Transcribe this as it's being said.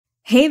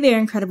Hey there,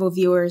 incredible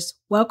viewers.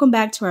 Welcome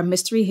back to our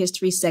Mystery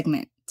History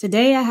segment.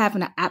 Today I have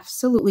an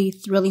absolutely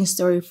thrilling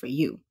story for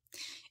you.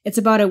 It's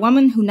about a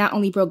woman who not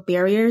only broke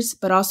barriers,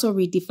 but also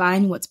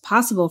redefined what's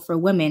possible for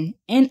women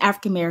and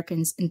African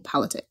Americans in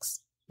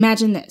politics.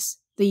 Imagine this.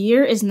 The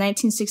year is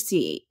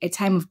 1968, a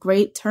time of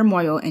great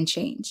turmoil and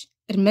change.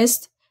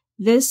 Amidst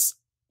this,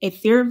 a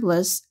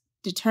fearless,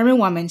 determined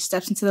woman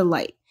steps into the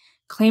light,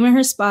 claiming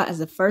her spot as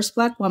the first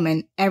Black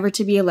woman ever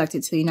to be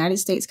elected to the United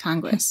States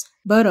Congress.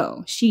 But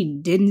oh, she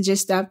didn't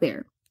just stop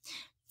there.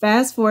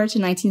 Fast forward to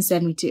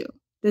 1972.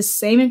 This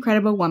same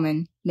incredible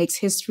woman makes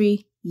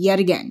history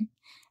yet again.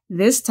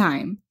 This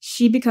time,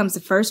 she becomes the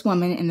first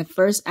woman and the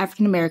first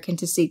African American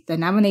to seek the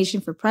nomination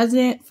for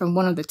president from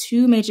one of the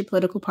two major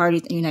political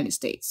parties in the United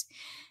States.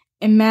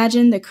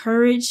 Imagine the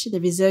courage, the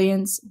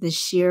resilience, the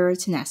sheer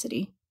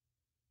tenacity.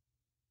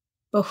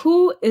 But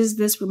who is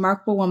this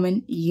remarkable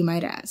woman, you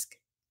might ask?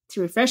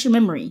 To refresh your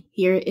memory,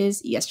 here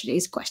is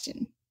yesterday's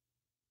question.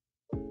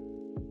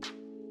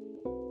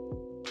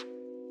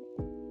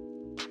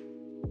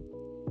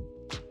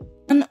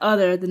 None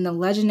other than the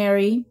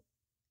legendary,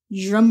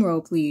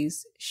 drumroll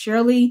please,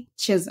 Shirley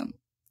Chisholm.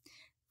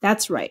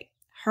 That's right.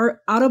 Her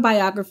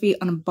autobiography,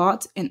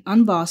 Unbought and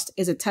Unbossed,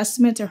 is a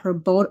testament to her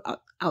bold,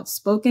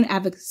 outspoken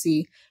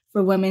advocacy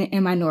for women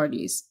and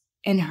minorities,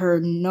 and her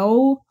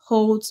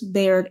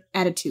no-holds-barred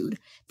attitude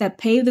that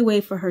paved the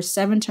way for her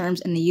 7 terms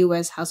in the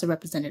U.S. House of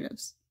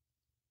Representatives.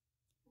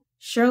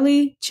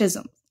 Shirley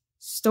Chisholm's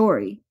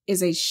story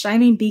is a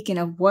shining beacon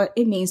of what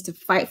it means to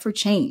fight for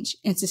change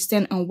and to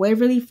stand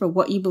unwaveringly for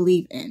what you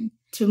believe in.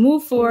 To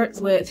move forward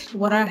with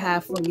what I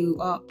have for you,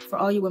 for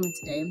all you women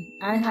today,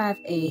 I have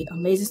an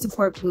amazing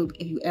support group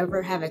if you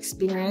ever have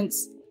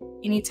experienced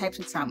any types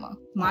of trauma.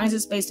 Mine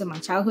is based on my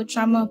childhood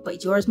trauma,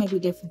 but yours may be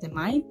different than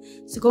mine.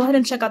 So go ahead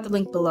and check out the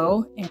link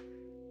below. And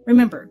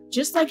remember,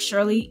 just like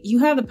Shirley, you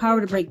have the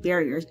power to break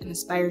barriers and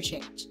inspire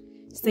change.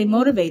 Stay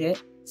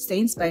motivated, stay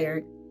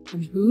inspired,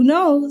 and who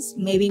knows,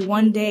 maybe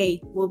one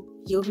day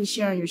you'll be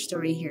sharing your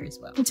story here as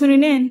well. For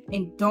tuning in,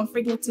 and don't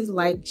forget to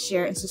like,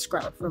 share, and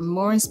subscribe for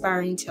more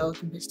inspiring tales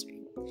from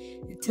history.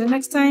 Until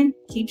next time,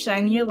 keep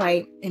shining your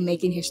light and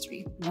making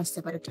history one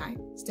step at a time.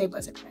 Stay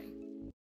blessed, everybody.